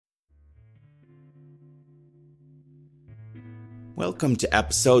Welcome to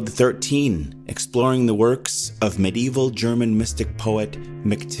episode 13, exploring the works of medieval German mystic poet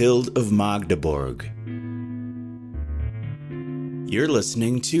Mechthild of Magdeburg. You're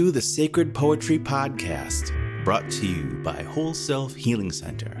listening to the Sacred Poetry Podcast, brought to you by Whole Self Healing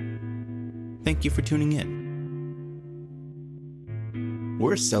Center. Thank you for tuning in.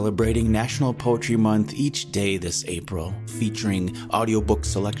 We're celebrating National Poetry Month each day this April, featuring audiobook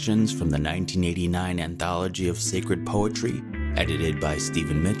selections from the 1989 anthology of sacred poetry, edited by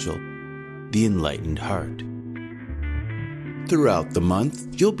Stephen Mitchell, The Enlightened Heart. Throughout the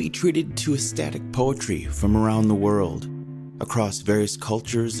month, you'll be treated to ecstatic poetry from around the world, across various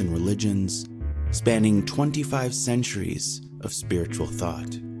cultures and religions, spanning 25 centuries of spiritual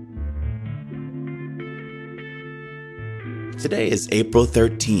thought. Today is April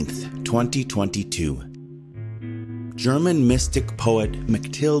 13th, 2022. German mystic poet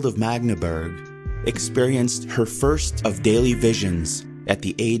Mechthild of Magdeburg experienced her first of daily visions at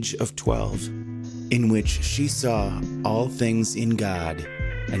the age of 12, in which she saw all things in God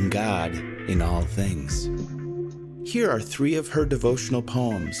and God in all things. Here are 3 of her devotional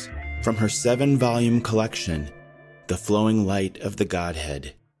poems from her 7-volume collection, The Flowing Light of the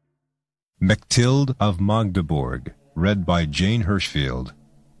Godhead. Mechthild of Magdeburg, read by Jane Hirschfield.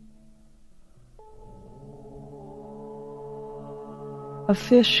 A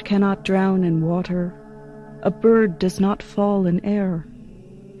fish cannot drown in water. A bird does not fall in air.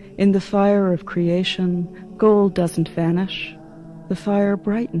 In the fire of creation, gold doesn't vanish. The fire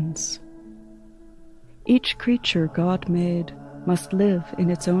brightens. Each creature God made must live in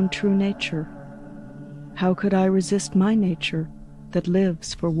its own true nature. How could I resist my nature that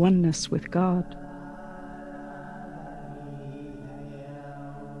lives for oneness with God?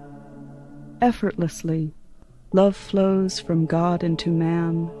 Effortlessly, love flows from God into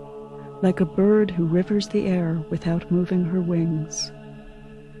man, like a bird who rivers the air without moving her wings.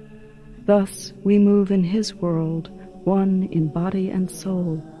 Thus we move in His world, one in body and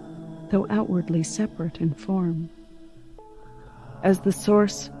soul, though outwardly separate in form. As the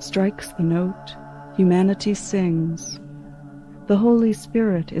source strikes the note, humanity sings. The Holy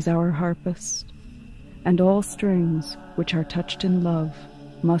Spirit is our harpist, and all strings which are touched in love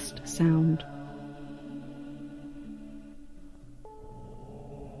must sound.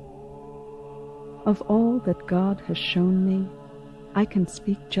 Of all that God has shown me, I can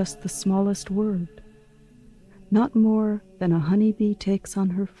speak just the smallest word, not more than a honeybee takes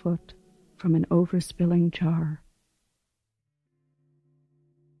on her foot from an overspilling jar.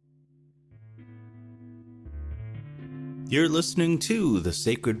 You're listening to the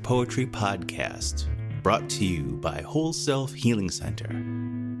Sacred Poetry Podcast, brought to you by Whole Self Healing Center.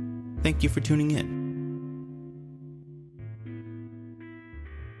 Thank you for tuning in.